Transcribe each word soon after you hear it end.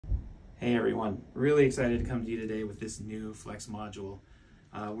Hey everyone, really excited to come to you today with this new Flex module.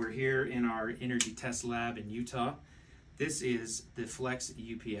 We're here in our energy test lab in Utah. This is the Flex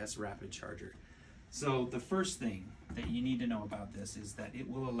UPS rapid charger. So the first thing that you need to know about this is that it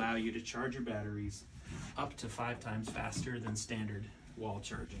will allow you to charge your batteries up to 5 times faster than standard wall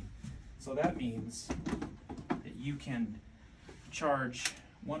charging. So that means that you can charge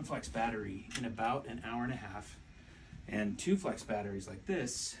one Flex battery in about an hour and a half, and 2 Flex batteries like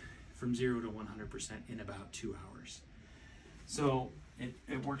this from 0 to 100% in about 2 hours. So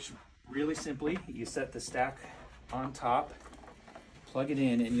it works really simply. You set the stack on top, plug it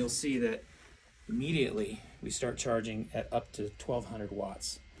in, and you'll see that immediately we start charging at up to 1200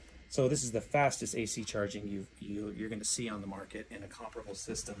 watts. So this is the fastest AC charging you're going to see on the market in a comparable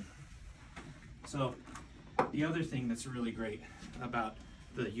system. So the other thing that's really great about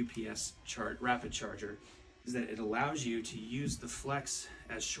the UPS rapid charger is that it allows you to use the Flex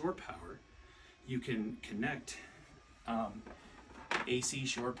as shore power. You can connect AC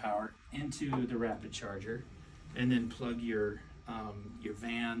shore power into the rapid charger and then plug your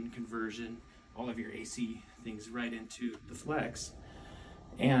van conversion, all of your AC things right into the Flex,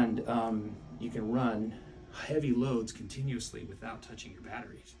 and you can run heavy loads continuously without touching your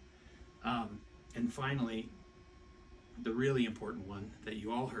batteries. And finally, the really important one that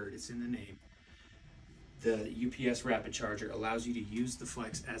you all heard, it's in the name, the UPS rapid charger allows you to use the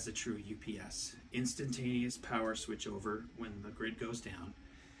Flex as a true UPS. Instantaneous power switchover when the grid goes down.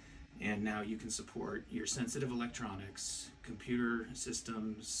 And now you can support your sensitive electronics, computer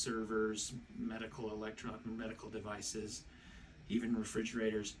systems, servers, medical devices, even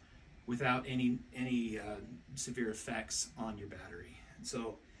refrigerators, without any severe effects on your battery.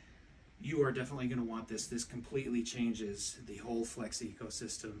 So you are definitely going to want this. This completely changes the whole Flex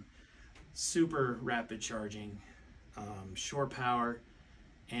ecosystem. Super rapid charging, shore power,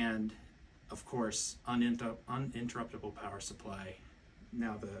 and of course uninterruptible power supply.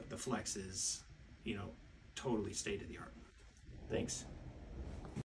 Now the Flex is, totally state of the art. Thanks.